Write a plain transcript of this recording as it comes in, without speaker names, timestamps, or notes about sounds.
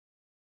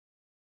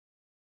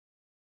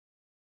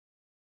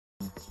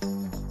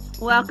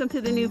Welcome to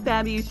the New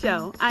Fab You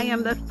Show. I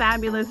am the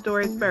fabulous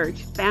Doris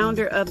Birch,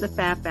 founder of the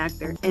Fab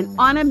Factor, and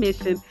on a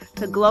mission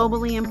to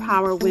globally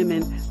empower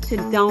women to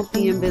don't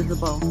be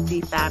invisible,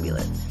 be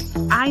fabulous.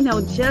 I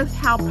know just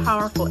how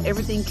powerful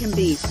everything can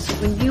be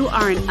when you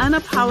are an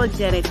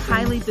unapologetic,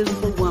 highly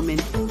visible woman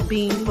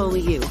being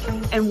fully you,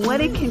 and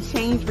what it can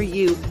change for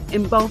you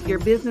in both your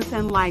business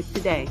and life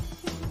today.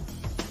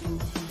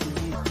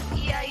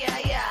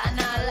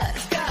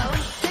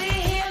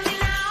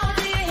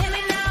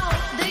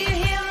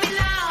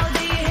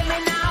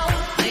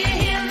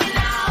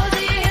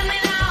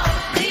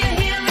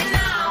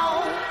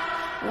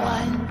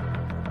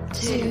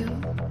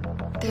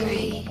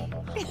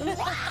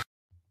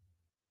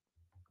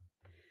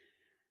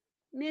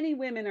 Many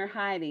women are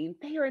hiding.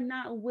 They are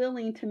not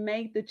willing to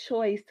make the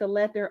choice to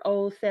let their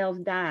old selves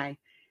die.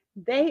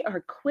 They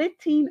are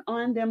quitting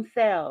on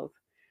themselves.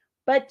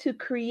 But to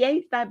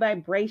create that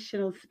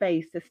vibrational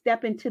space to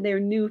step into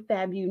their new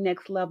Fab You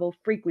next level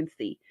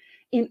frequency,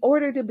 in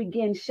order to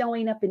begin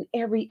showing up in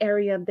every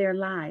area of their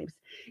lives,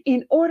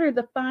 in order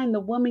to find the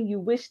woman you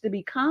wish to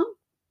become,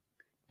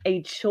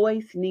 a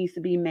choice needs to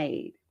be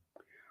made.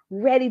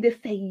 Ready to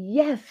say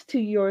yes to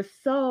your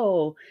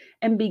soul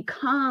and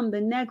become the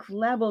next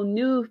level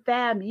new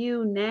Fab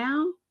You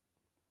now?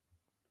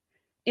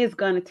 It's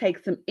going to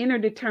take some inner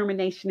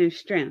determination and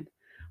strength.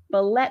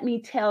 But let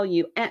me tell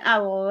you, and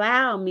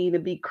allow me to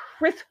be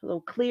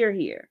crystal clear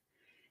here,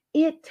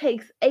 it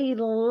takes a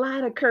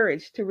lot of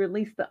courage to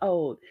release the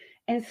old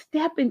and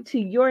step into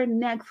your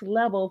next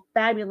level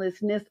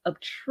fabulousness of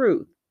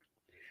truth.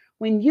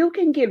 When you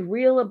can get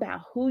real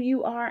about who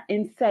you are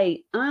and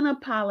say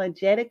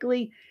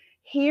unapologetically,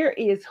 here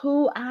is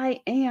who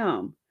I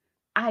am.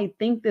 I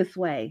think this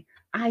way.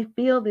 I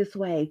feel this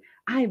way.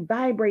 I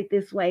vibrate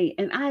this way.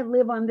 And I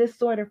live on this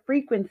sort of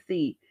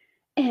frequency.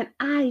 And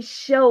I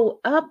show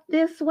up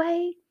this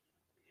way.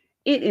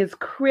 It is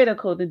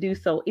critical to do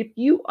so if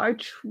you are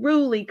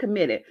truly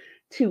committed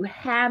to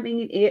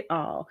having it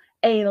all,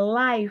 a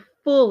life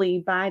fully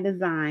by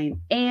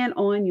design and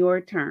on your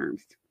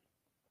terms.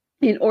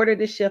 In order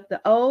to shift the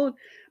old,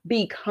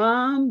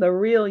 become the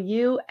real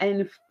you,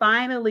 and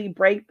finally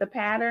break the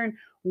pattern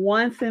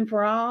once and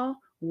for all.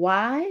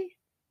 Why?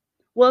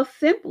 Well,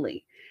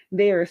 simply,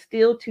 there are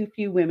still too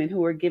few women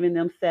who are giving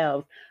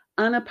themselves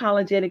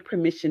unapologetic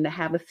permission to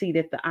have a seat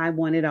at the I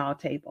want it all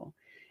table.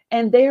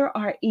 And there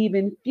are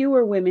even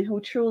fewer women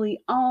who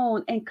truly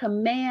own and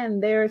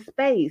command their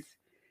space.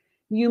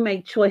 You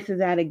make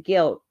choices out of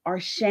guilt or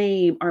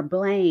shame or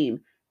blame.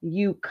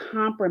 You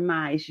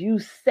compromise, you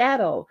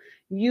settle,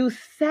 you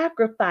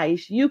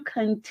sacrifice, you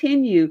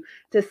continue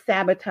to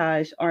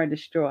sabotage or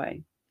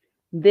destroy.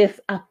 This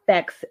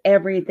affects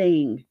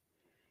everything.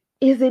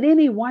 Is it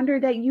any wonder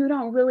that you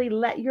don't really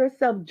let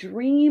yourself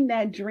dream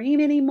that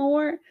dream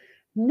anymore?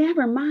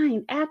 Never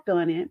mind, act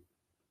on it.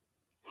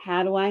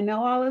 How do I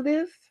know all of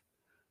this?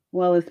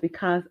 Well, it's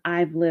because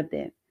I've lived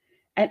it.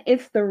 And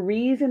it's the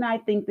reason I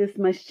think this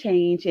must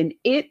change, and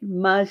it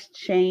must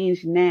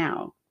change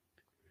now.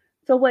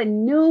 So, what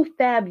New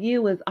Fab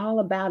You is all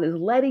about is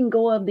letting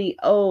go of the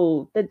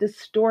old, the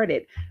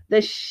distorted,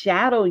 the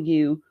shadow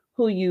you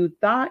who you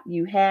thought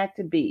you had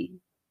to be.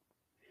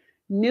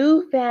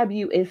 New Fab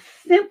You is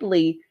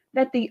simply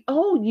that the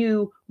old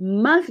you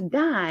must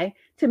die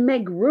to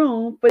make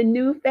room for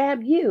New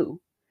Fab You.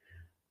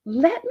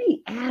 Let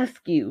me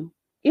ask you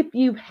if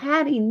you've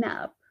had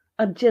enough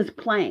of just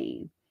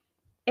playing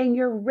and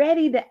you're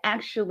ready to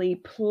actually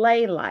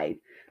play life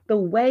the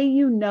way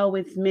you know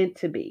it's meant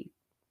to be.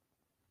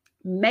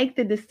 Make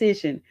the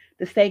decision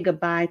to say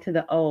goodbye to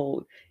the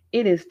old.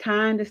 It is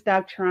time to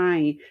stop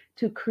trying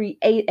to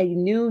create a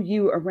new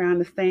you around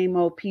the same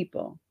old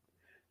people.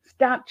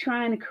 Stop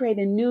trying to create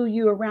a new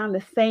you around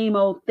the same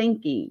old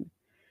thinking.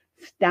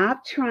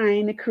 Stop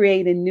trying to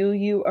create a new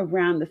you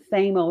around the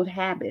same old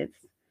habits.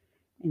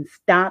 And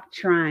stop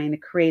trying to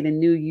create a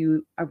new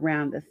you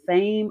around the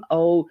same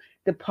old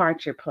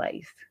departure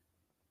place.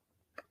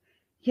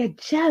 You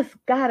just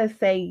gotta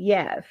say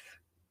yes.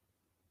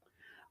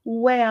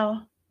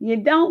 Well, you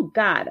don't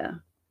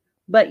gotta,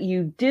 but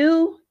you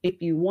do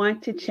if you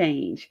want to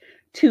change,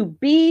 to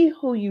be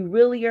who you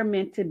really are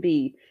meant to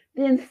be.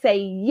 Then say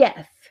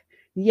yes.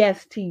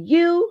 Yes to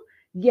you,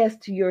 yes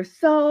to your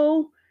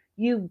soul.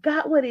 You've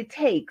got what it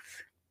takes.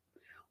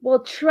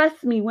 Well,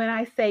 trust me when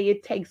I say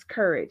it takes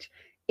courage.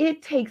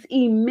 It takes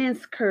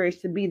immense courage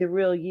to be the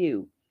real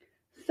you.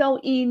 So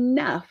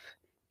enough.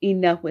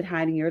 Enough with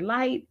hiding your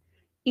light.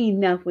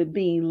 Enough with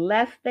being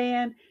less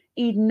than.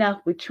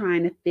 Enough with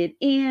trying to fit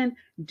in.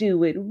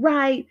 Do it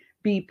right.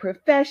 Be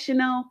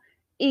professional.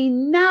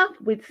 Enough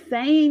with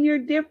saying you're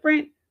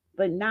different,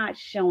 but not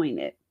showing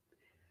it.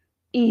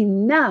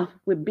 Enough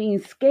with being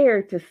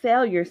scared to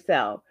sell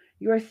yourself,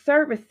 your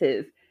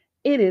services.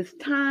 It is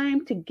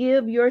time to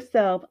give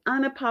yourself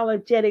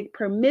unapologetic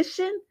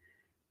permission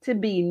to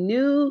be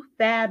new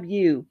Fab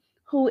You,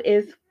 who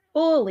is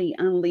fully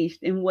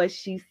unleashed in what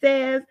she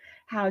says,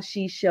 how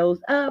she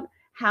shows up,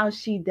 how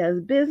she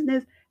does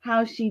business,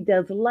 how she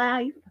does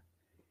life.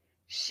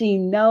 She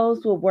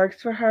knows what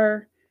works for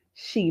her.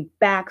 she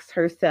backs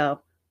herself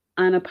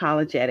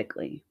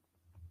unapologetically.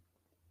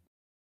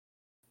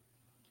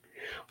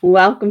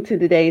 Welcome to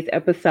today's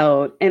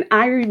episode. And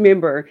I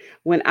remember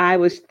when I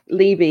was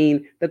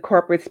leaving the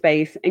corporate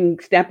space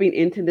and stepping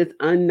into this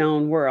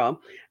unknown world,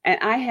 and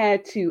I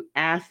had to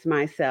ask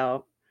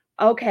myself,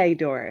 okay,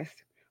 Doris,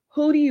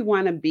 who do you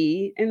want to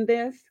be in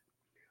this?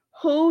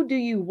 Who do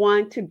you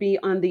want to be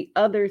on the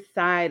other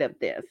side of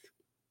this?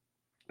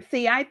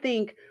 See, I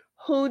think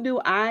who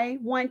do I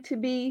want to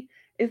be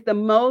is the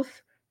most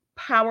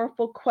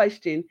powerful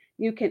question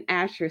you can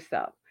ask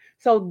yourself.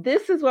 So,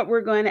 this is what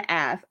we're going to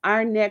ask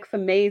our next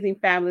amazing,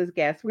 fabulous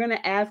guest. We're going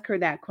to ask her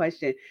that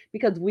question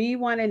because we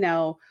want to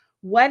know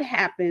what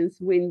happens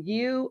when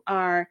you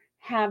are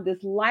have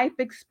this life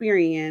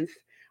experience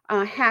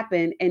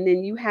happen and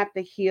then you have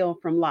to heal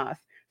from loss.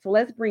 So,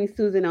 let's bring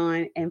Susan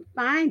on and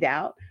find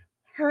out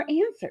her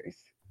answers.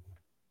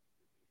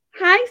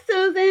 Hi,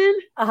 Susan.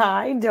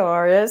 Hi,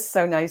 Doris.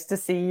 So nice to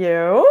see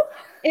you.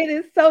 It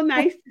is so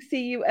nice to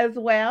see you as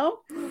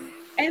well.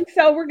 And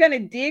so we're going to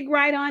dig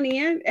right on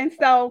in. And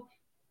so,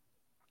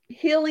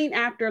 healing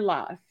after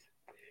loss.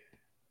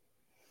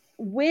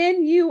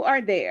 When you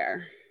are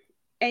there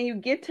and you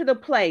get to the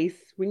place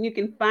when you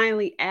can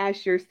finally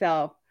ask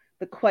yourself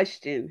the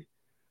question,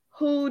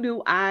 who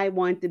do I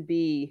want to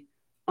be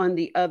on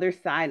the other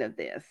side of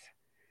this?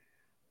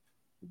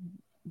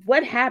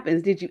 What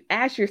happens? Did you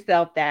ask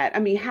yourself that? I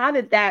mean, how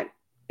did that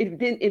if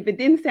it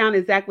didn't sound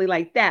exactly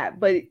like that,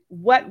 but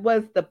what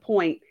was the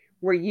point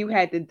where you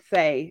had to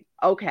say,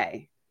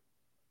 okay,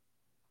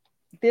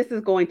 this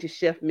is going to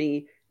shift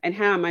me and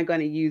how am I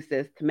going to use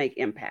this to make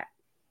impact?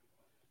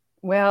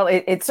 Well,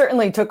 it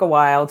certainly took a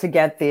while to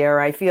get there.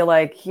 I feel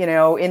like,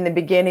 in the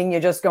beginning,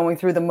 you're just going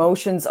through the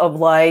motions of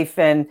life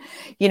and,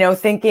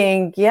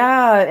 thinking,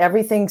 yeah,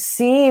 everything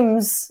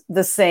seems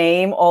the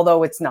same,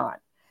 although it's not.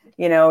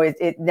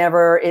 It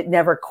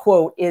never,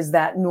 quote, is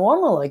that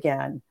normal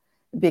again?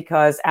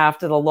 Because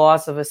after the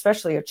loss of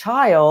especially a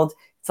child,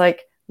 it's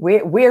like,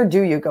 where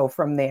do you go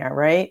from there,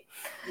 right?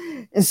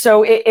 And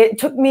so it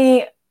took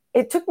me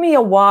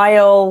a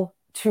while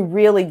to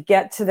really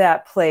get to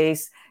that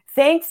place.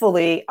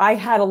 Thankfully, I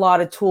had a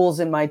lot of tools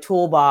in my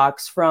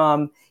toolbox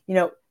from,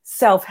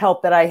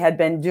 self-help that I had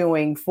been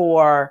doing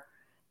for,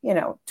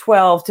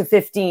 12 to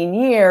 15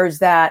 years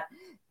that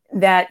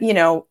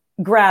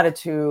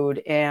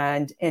gratitude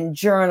and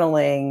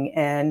journaling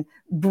and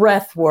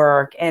breath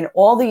work and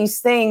all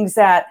these things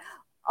that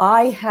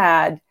I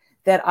had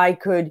that I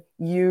could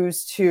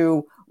use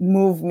to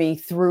move me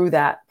through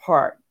that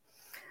part.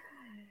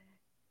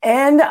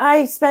 And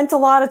I spent a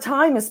lot of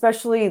time,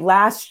 especially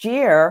last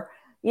year,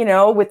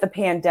 with the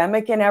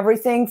pandemic and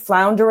everything,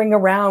 floundering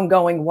around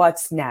going,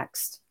 what's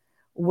next?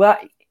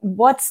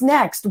 What's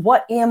next?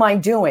 What am I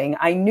doing?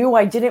 I knew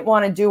I didn't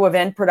want to do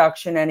event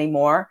production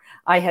anymore.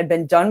 I had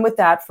been done with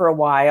that for a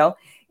while.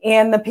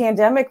 And the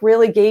pandemic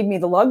really gave me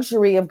the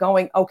luxury of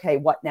going, okay,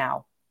 what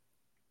now?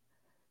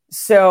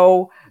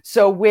 So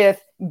with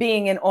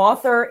being an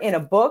author in a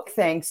book,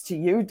 thanks to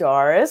you,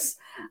 Doris,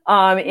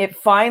 it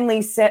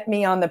finally set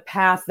me on the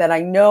path that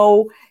I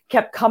know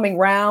kept coming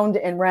round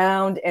and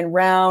round and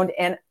round,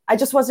 and I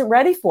just wasn't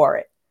ready for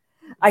it.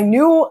 I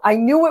knew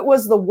it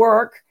was the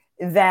work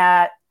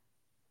that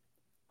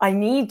I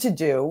need to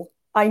do.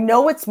 I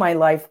know it's my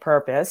life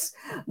purpose.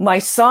 My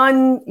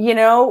son,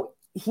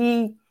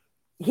 he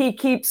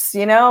keeps,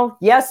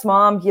 yes,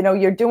 mom,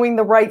 you're doing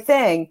the right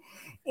thing.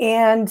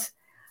 And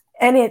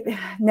it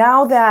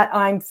now that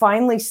I'm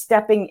finally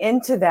stepping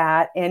into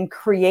that and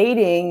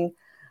creating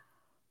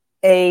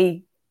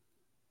a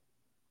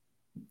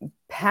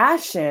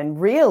passion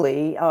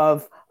really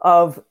of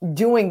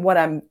doing what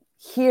I'm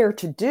here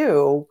to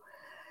do,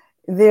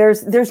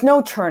 there's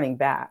no turning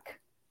back.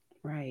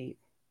 Right.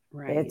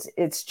 Right.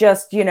 It's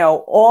just,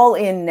 all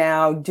in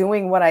now,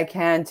 doing what I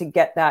can to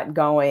get that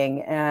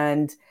going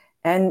and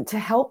to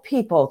help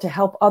people, to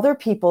help other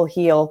people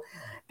heal,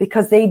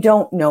 because they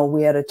don't know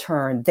where to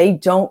turn. They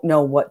don't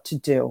know what to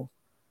do.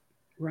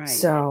 Right.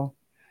 So,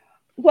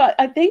 well,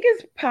 I think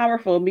it's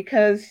powerful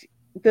because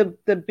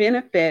the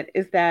benefit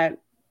is that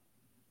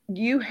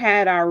you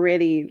had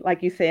already,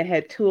 like you said,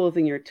 had tools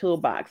in your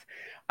toolbox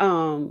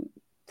um,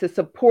 to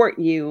support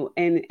you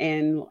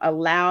and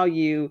allow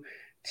you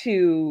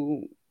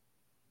to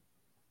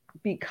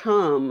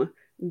become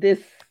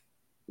this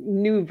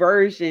new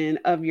version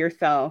of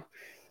yourself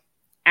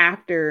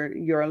after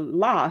your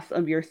loss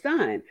of your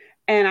son.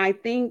 And I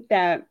think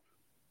that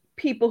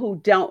people who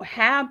don't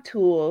have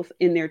tools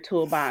in their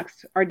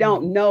toolbox or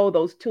don't know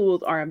those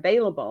tools are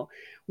available,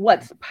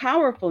 what's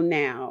powerful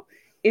now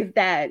is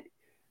that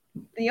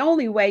the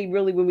only way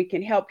really when we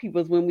can help people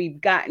is when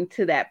we've gotten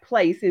to that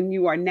place and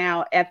you are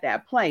now at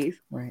that place.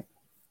 right.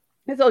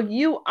 And so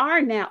you are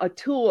now a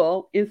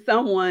tool in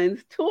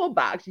someone's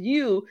toolbox.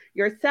 You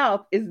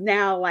yourself is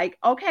now like,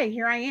 okay,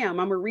 here I am.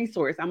 I'm a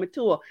resource. I'm a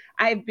tool.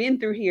 I've been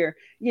through here.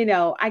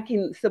 I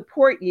can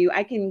support you.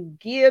 I can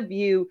give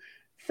you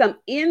some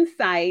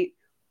insight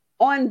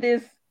on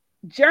this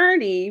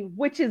journey,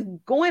 which is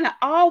going to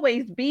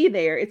always be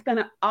there. It's going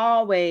to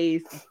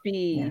always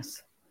be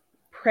Yes.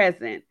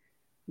 present,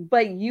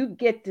 but you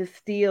get to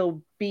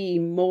still be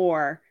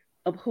more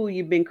of who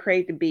you've been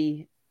created to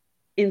be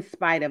in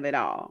spite of it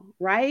all,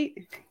 right?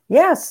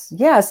 Yes,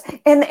 yes.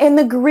 And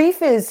the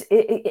grief is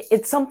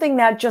it's something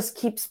that just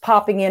keeps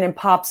popping in and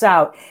pops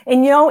out.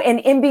 And and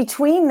in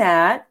between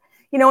that,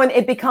 and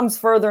it becomes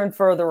further and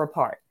further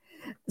apart.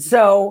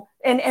 So,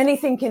 and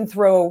anything can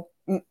throw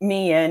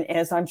me in,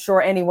 as I'm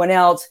sure anyone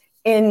else,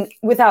 in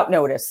without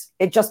notice.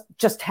 It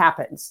just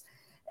happens.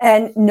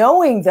 And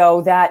knowing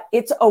though that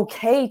it's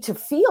okay to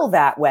feel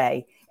that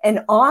way,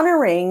 and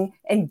honoring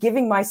and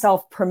giving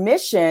myself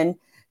permission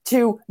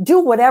to do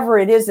whatever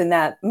it is in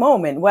that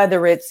moment,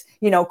 whether it's,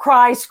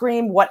 cry,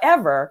 scream,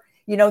 whatever,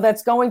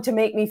 that's going to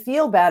make me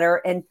feel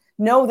better, and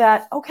know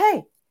that,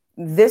 okay,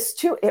 this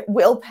too, it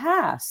will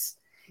pass.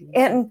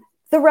 And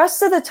the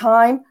rest of the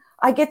time,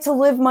 I get to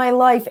live my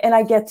life and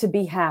I get to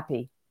be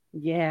happy.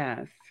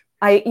 Yes.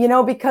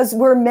 Because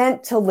we're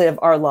meant to live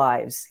our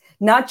lives,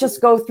 not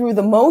just go through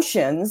the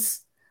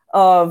motions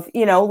of,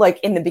 like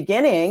in the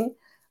beginning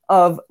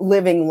of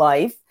living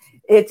life.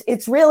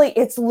 It's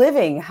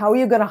living. How are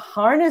you going to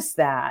harness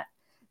that?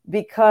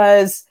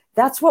 Because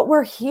that's what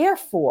we're here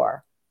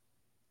for.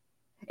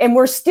 And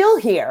we're still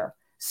here.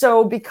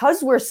 So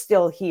because we're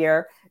still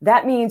here,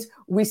 that means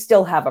we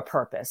still have a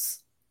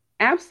purpose.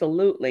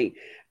 Absolutely.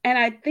 And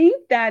I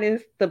think that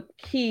is the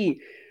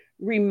key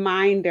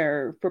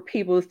reminder for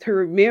people, is to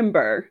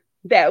remember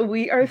that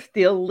we are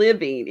still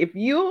living. If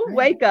you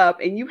wake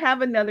up and you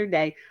have another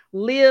day,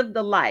 live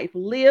the life,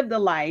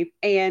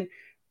 and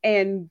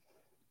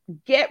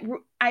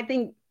I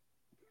think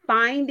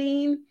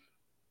finding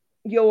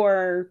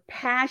your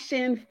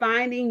passion,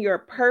 finding your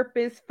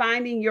purpose,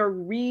 finding your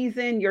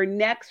reason, your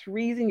next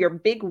reason, your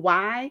big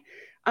why,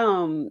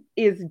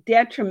 is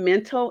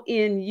detrimental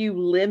in you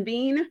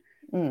living.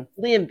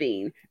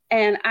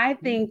 And I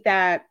think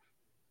that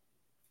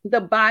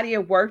the body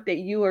of work that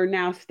you are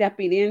now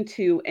stepping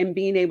into and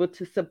being able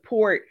to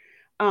support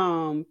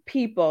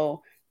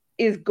people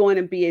is going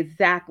to be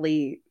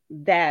exactly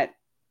that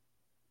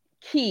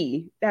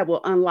key that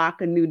will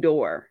unlock a new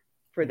door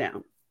for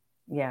them.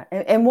 Yeah.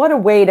 And what a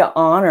way to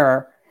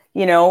honor,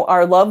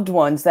 our loved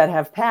ones that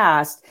have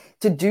passed,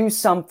 to do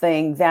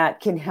something that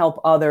can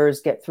help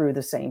others get through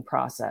the same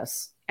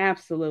process.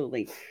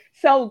 Absolutely.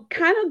 So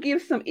kind of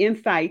give some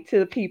insight to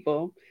the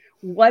people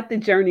what the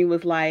journey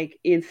was like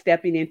in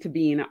stepping into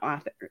being an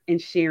author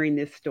and sharing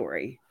this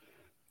story.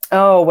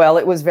 Oh, well,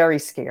 it was very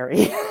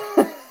scary.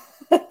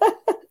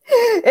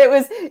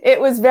 It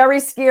was very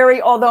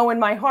scary, although in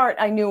my heart,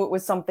 I knew it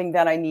was something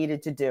that I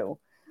needed to do.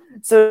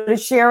 So to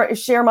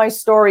share my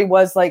story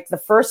was like the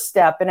first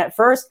step. And at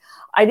first,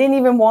 I didn't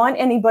even want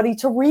anybody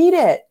to read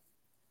it.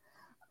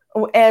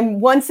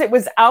 And once it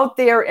was out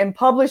there and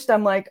published,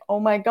 I'm like, oh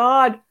my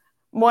God.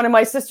 One of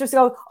my sisters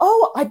goes,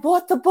 oh, I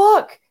bought the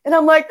book. And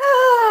I'm like,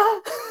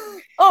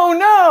 oh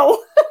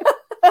no.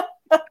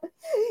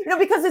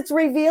 Because it's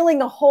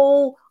revealing a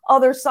whole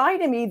other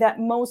side of me that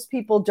most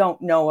people don't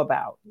know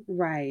about.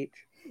 Right.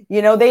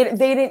 They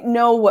didn't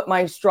know what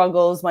my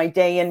struggles, my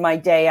day in, my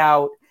day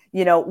out,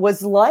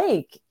 was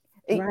like.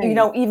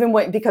 Right.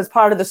 Even because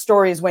part of the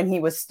story is when he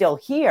was still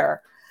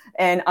here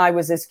and I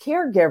was his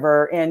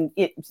caregiver, and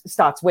it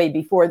starts way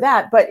before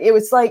that. But it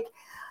was like,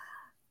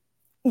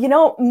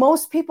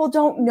 most people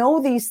don't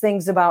know these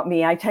things about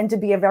me. I tend to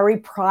be a very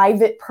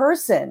private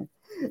person.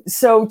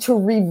 So to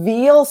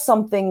reveal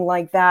something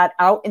like that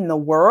out in the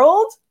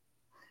world,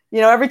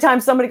 every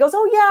time somebody goes,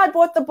 oh yeah, I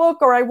bought the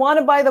book, or I want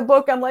to buy the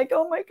book, I'm like,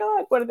 oh my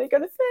God, what are they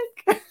going to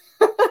think?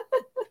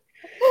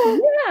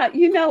 Yeah,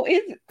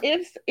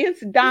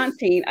 it's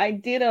daunting. I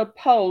did a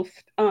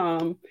post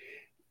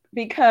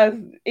because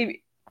I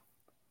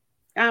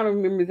don't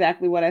remember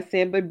exactly what I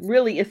said, but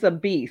really it's a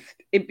beast.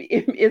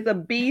 It's a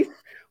beast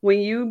when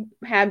you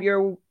have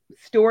your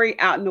story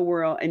out in the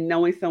world and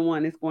knowing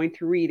someone is going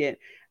to read it,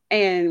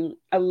 and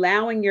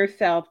allowing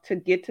yourself to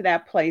get to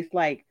that place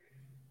like,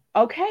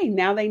 okay,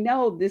 now they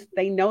know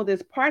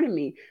this part of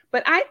me.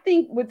 But I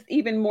think what's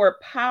even more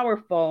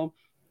powerful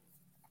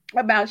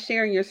about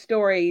sharing your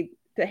story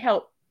to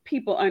help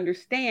people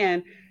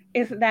understand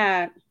is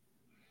that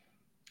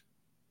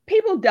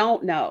people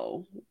don't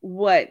know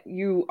what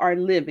you are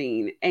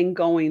living and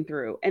going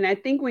through. And I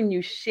think when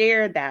you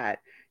share that,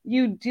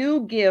 you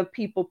do give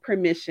people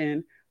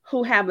permission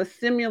who have a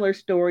similar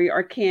story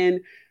or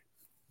can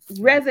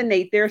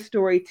resonate their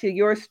story to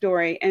your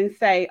story and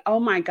say, oh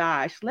my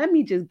gosh, let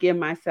me just give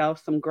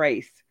myself some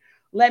grace.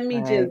 Let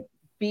me just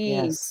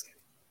be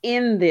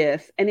in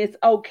this. And it's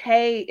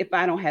okay if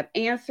I don't have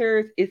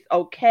answers. It's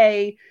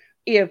okay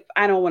if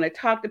I don't want to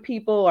talk to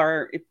people,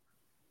 or if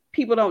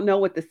people don't know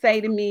what to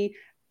say to me.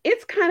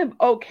 It's kind of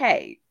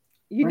okay.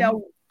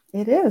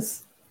 It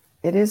is.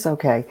 It is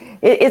okay.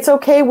 It's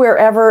okay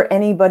wherever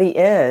anybody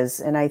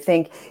is. And I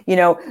think,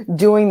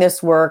 doing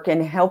this work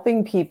and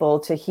helping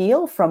people to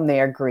heal from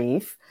their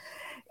grief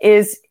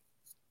is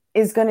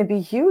going to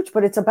be huge,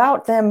 but it's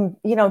about them,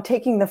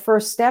 taking the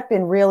first step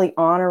in really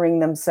honoring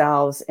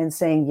themselves and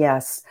saying,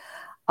 yes,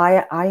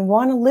 I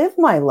want to live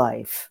my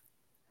life.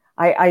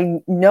 I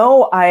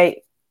know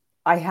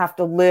I have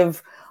to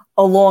live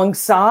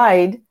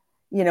alongside,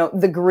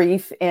 the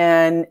grief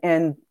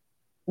and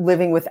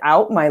living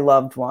without my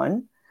loved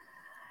one.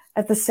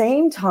 At the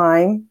same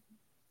time,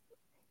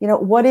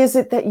 what is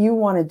it that you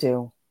want to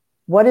do?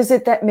 What is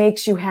it that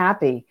makes you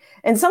happy?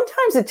 And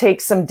sometimes it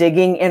takes some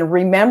digging and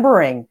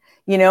remembering,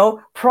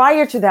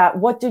 prior to that,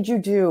 what did you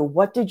do?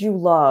 What did you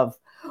love?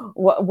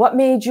 What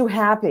made you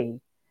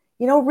happy?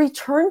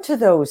 Return to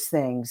those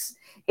things.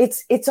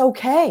 It's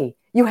okay.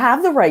 You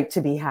have the right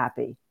to be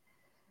happy.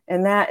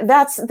 And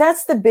that's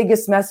the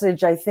biggest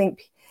message. I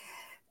think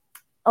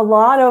a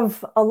lot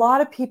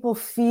of people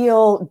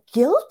feel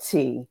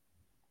guilty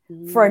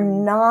for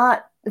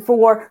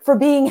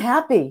being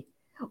happy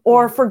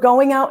or for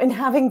going out and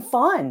having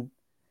fun.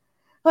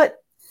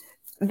 But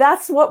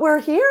that's what we're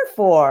here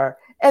for.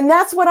 And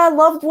that's what our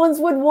loved ones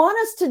would want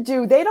us to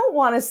do. They don't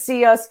want to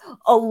see us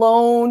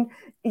alone,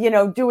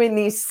 doing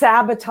these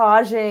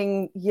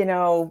sabotaging,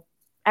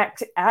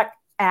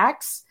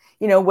 acts,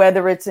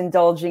 whether it's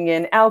indulging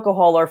in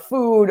alcohol or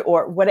food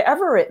or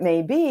whatever it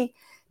may be.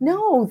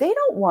 No, they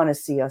don't want to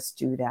see us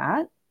do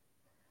that.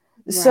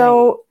 Right.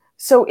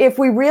 So if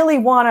we really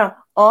want to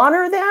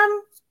honor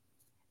them,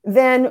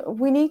 then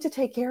we need to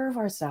take care of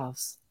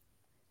ourselves.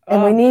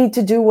 And we need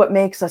to do what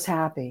makes us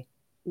happy.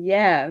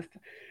 Yes.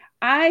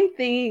 I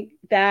think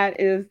that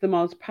is the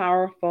most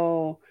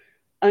powerful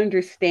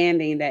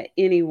understanding that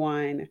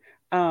anyone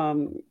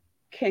can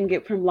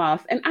get from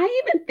loss. And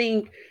I even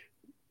think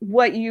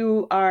what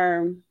you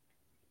are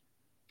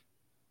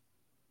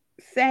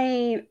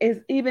saying is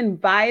even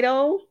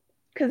vital,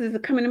 because it's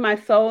coming to my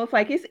soul. It's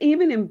like it's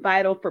even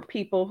vital for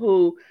people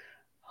who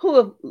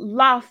have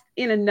lost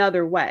in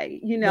another way.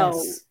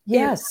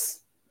 Yes.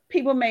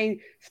 People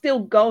may still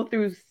go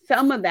through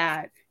some of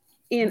that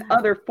in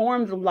other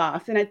forms of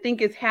loss. And I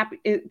think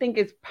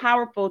it's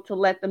powerful to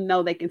let them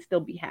know they can still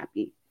be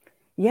happy.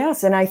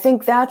 Yes. And I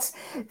think that's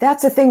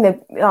a thing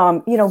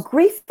that,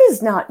 grief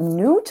is not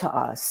new to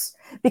us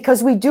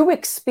because we do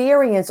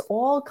experience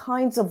all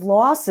kinds of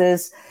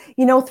losses,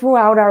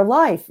 throughout our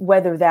life,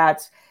 whether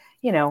that's,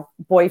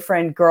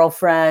 boyfriend,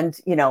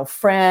 girlfriend,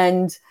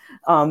 friend,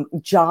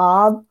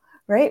 job,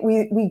 right?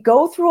 We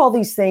go through all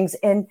these things,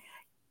 and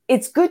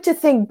it's good to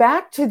think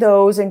back to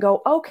those and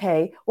go,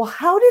 okay, well,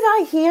 how did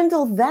I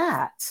handle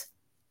that?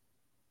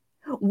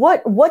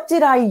 What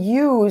did I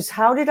use?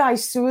 How did I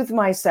soothe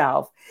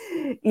myself?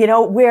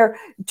 Where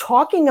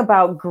talking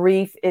about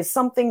grief is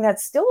something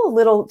that's still a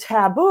little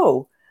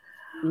taboo.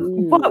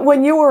 But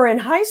when you were in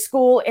high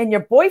school and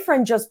your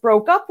boyfriend just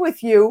broke up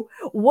with you,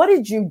 what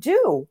did you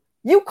do?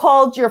 You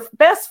called your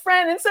best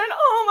friend and said,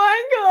 "Oh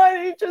my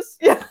God, he just..."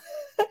 Yeah.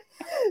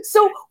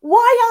 So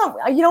why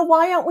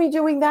aren't we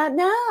doing that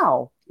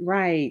now?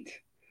 Right.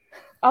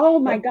 Oh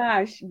my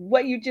gosh,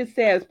 what you just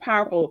said is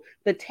powerful.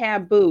 The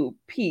taboo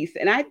piece,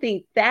 and I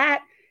think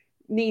that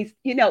needs,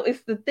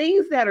 it's the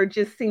things that are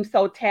just seem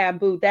so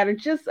taboo that are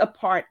just a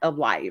part of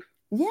life.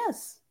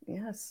 Yes.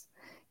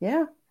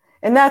 Yeah.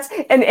 And that's,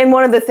 and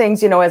one of the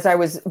things, as I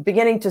was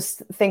beginning to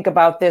think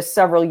about this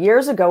several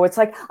years ago, it's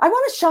like, I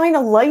want to shine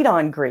a light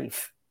on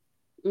grief.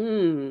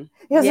 Because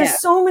there's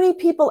so many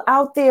people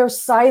out there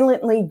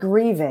silently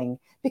grieving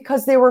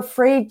because they were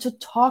afraid to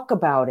talk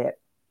about it.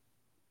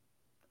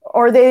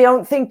 Or they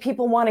don't think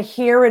people want to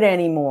hear it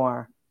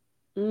anymore.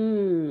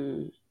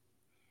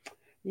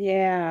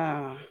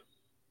 Yeah.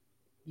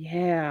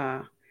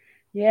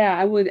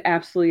 I would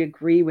absolutely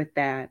agree with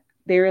that.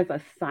 There is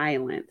a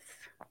silence.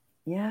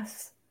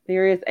 Yes.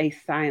 There is a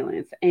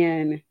silence.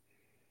 And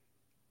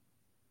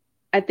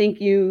I think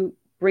you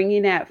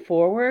bringing that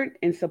forward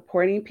and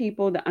supporting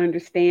people to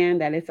understand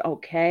that it's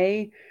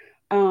okay.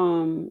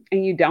 And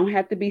you don't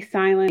have to be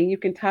silent. And you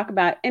can talk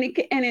about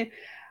it.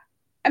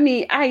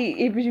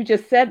 If you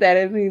just said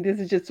that, this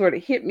has just sort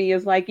of hit me.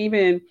 Is like,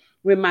 even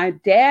when my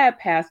dad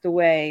passed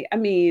away,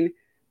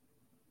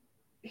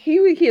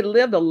 he had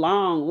lived a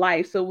long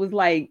life. So it was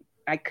like,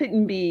 I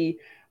couldn't be,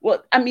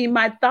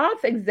 my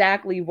thoughts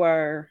exactly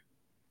were,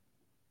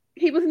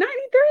 he was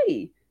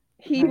 93.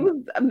 He was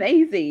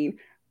amazing.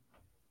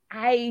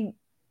 I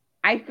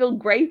feel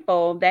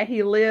grateful that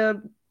he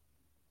lived,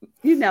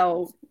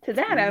 to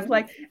that. I was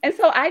like, and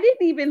so I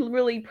didn't even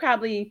really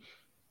probably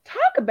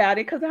talk about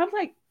it because I was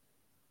like,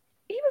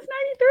 he was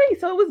 93,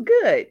 so it was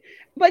good.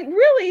 But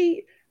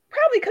really,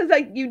 probably because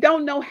you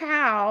don't know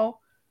how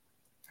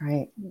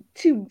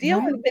to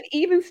deal with it. But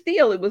even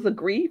still, it was a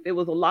grief. It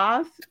was a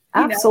loss.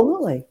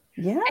 Absolutely.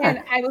 Yeah.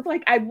 And I was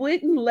like, I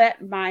wouldn't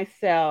let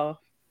myself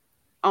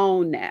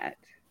own that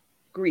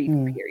grief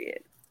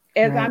period.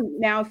 As I'm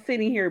now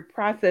sitting here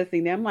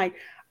processing them, I'm like,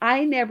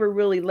 I never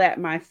really let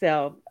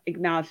myself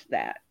acknowledge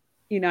that.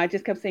 I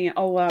just kept saying,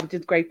 oh, well, I'm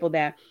just grateful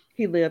that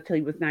he lived till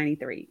he was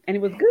 93. And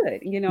it was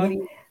good.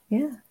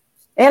 Yeah.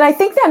 And I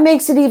think that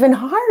makes it even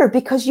harder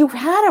because you've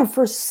had him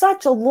for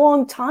such a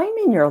long time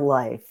in your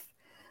life.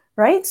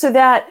 Right. So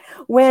that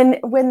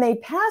when they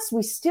pass,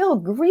 we still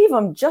grieve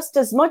them just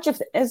as much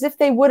as if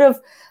they would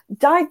have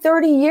died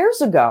 30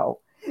 years ago.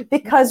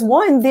 Because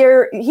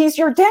he's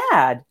your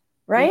dad,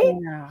 right?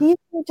 Yeah. He's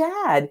your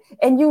dad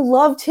and you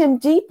loved him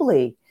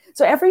deeply.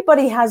 So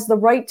everybody has the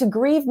right to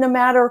grieve, no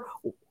matter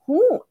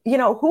who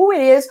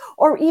it is,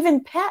 or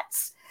even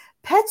pets.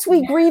 Pets,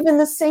 we grieve in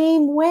the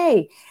same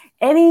way.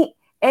 Any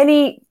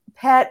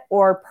pet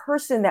or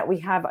person that we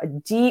have a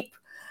deep,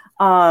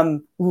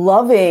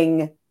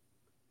 loving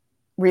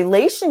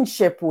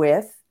relationship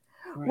with,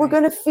 we're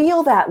going to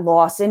feel that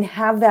loss and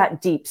have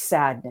that deep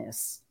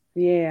sadness.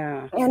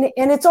 Yeah. And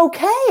it's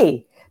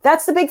okay.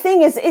 That's the big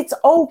thing, is it's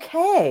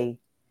okay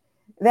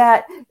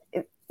that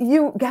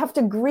you have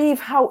to grieve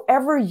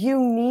however you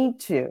need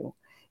to.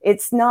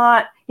 It's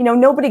not,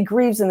 nobody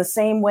grieves in the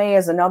same way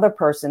as another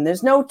person.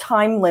 There's no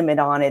time limit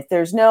on it.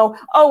 There's no,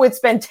 it's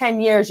been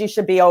 10 years, you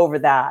should be over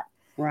that.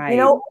 Right.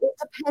 It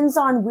depends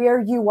on where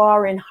you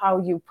are and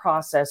how you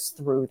process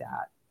through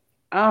that.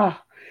 Oh,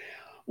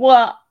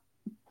 well,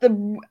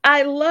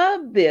 I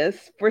love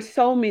this for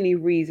so many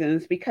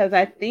reasons, because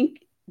I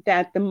think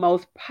that the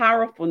most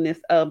powerfulness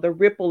of the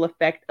ripple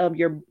effect of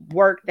your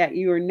work that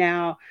you are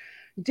now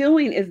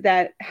doing is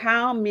that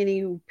how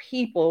many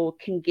people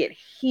can get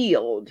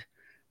healed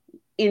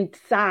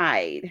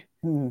inside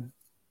and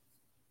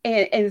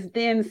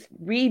then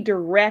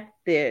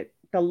redirected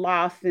the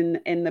loss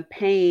and the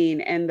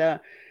pain and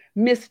the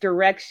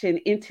misdirection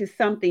into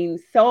something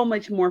so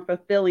much more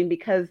fulfilling,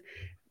 because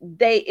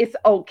it's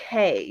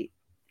okay.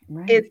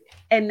 Right.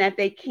 And that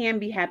they can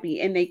be happy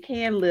and they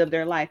can live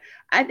their life.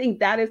 I think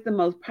that is the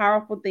most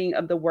powerful thing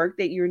of the work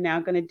that you're now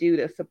going to do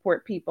to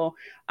support people.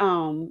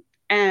 And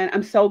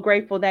I'm so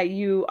grateful that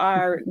you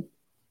are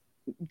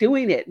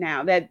doing it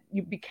now, that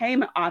you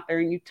became an author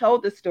and you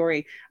told the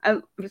story.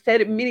 I've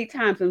said it many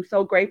times. I'm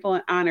so grateful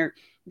and honored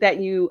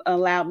that you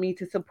allowed me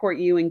to support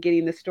you in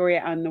getting the story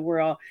out in the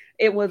world.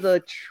 It was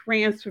a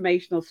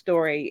transformational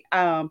story.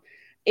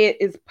 It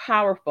is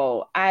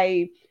powerful.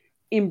 I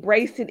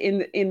embrace it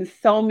in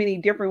so many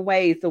different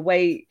ways. The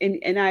way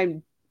and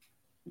I've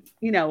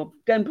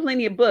done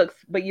plenty of books,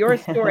 but your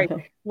story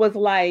was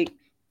like,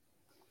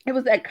 it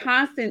was that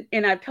constant,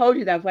 and I've told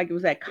you that, was like, it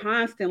was that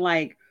constant,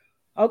 like,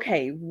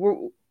 okay,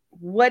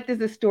 what does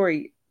the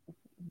story,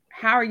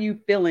 how are you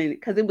feeling?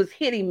 Because it was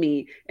hitting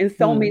me in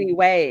so many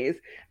ways.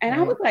 And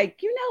I was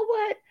like, you know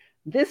what,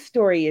 this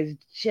story is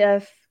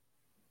just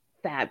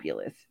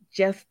fabulous.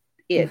 This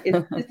is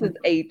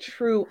a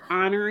true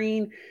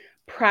honoring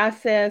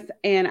process.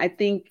 And I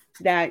think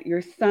that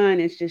your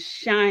son is just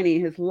shining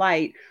his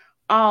light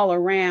all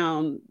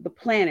around the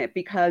planet,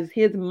 because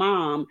his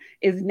mom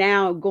is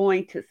now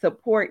going to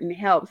support and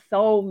help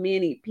so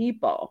many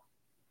people.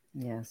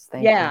 Yes,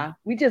 thank you.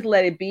 We just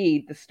let it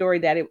be the story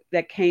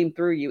that came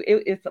through you.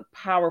 It's a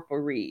powerful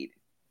read.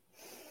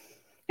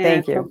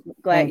 And thank you. I'm so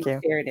glad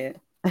you shared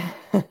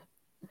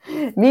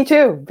it. Me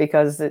too,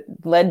 because it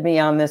led me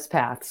on this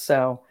path.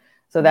 So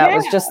that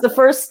was just the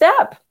first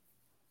step.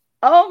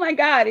 Oh my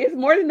God, it's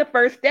more than the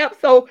first step.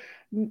 So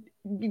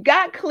you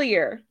got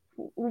clear.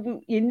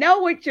 You know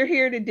what you're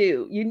here to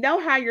do. You know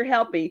how you're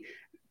helping.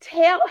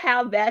 Tell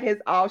how that has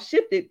all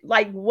shifted.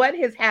 Like, what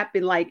has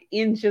happened, like,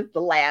 in just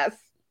the last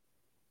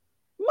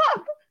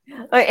month?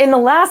 In the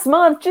last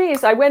month,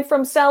 geez, I went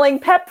from selling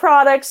pet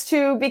products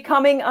to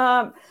becoming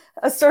a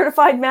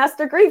certified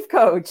master grief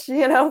coach,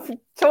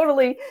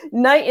 totally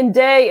night and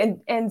day,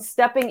 and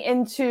stepping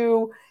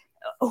into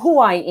who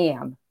I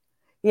am.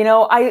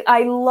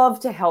 I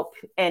love to help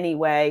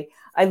anyway.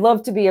 I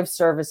love to be of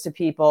service to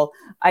people.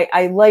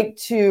 I like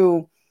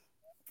to,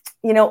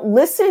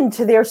 listen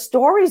to their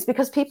stories,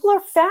 because people are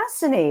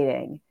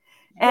fascinating,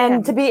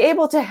 and to be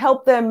able to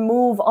help them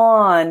move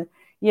on,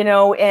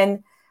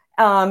 and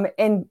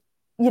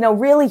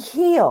really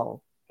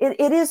heal.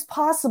 It is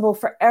possible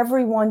for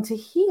everyone to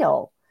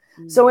heal.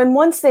 So, and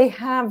once they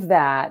have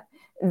that,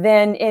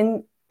 then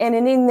in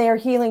their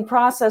healing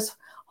process,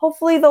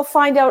 hopefully they'll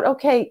find out,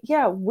 okay,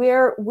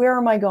 where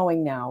am I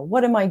going now?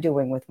 What am I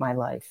doing with my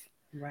life?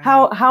 Right.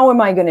 How am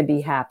I going to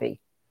be happy?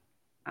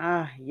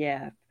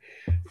 Yes.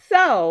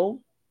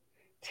 So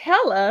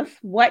tell us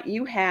what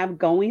you have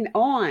going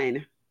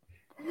on.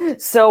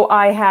 So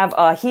I have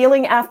a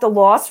Healing After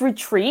Loss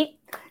retreat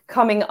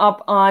coming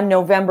up on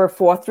November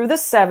 4th through the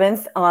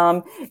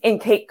 7th in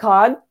Cape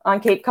Cod,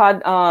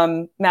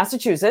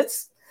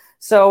 Massachusetts.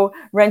 So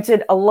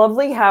rented a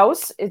lovely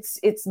house.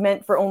 It's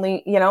meant for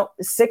only,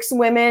 6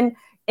 women,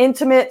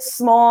 intimate,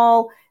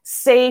 small,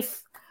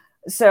 safe.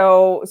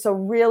 So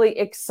really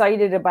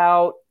excited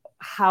about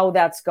how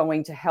that's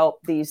going to help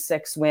these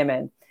 6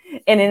 women.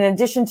 And in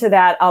addition to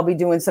that, I'll be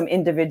doing some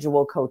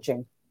individual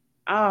coaching.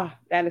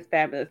 That is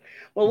fabulous.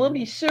 Well, we'll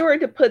be sure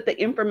to put the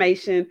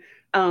information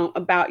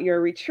about your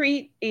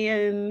retreat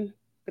in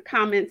the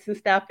comments and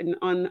stuff, and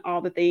on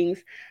all the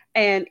things.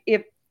 And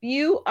if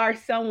you are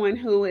someone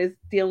who is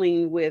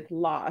dealing with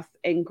loss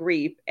and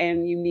grief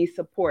and you need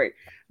support,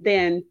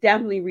 then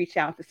definitely reach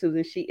out to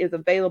Susan. She is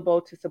available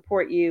to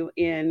support you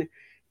in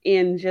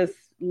just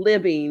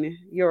living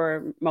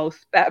your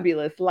most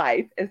fabulous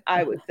life, as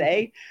I would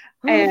say.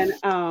 And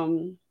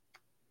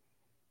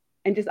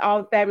just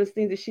all the fabulous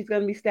things that she's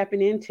going to be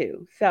stepping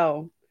into.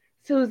 So,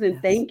 Susan,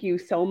 thank you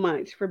so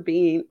much for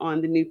being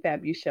on the New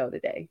Fab You Show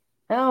today.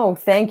 Oh,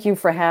 thank you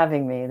for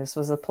having me. This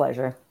was a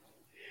pleasure.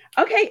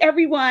 Okay,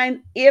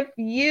 everyone, if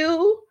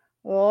you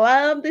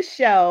love the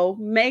show,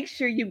 make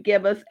sure you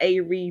give us a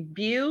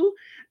review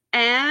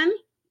and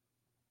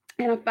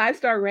a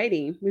 5-star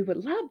rating. We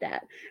would love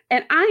that.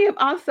 And I am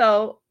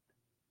also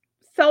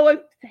so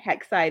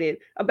excited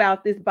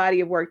about this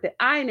body of work that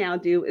I now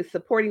do is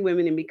supporting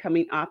women in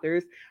becoming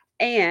authors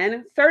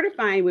and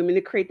certifying women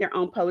to create their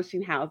own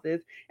publishing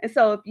houses. And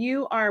so if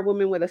you are a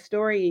woman with a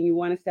story and you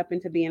want to step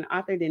into being an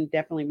author, then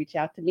definitely reach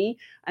out to me.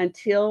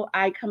 Until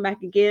I come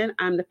back again,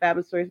 I'm the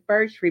Fabulous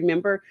Birch.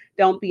 Remember,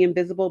 don't be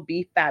invisible,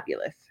 be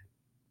fabulous.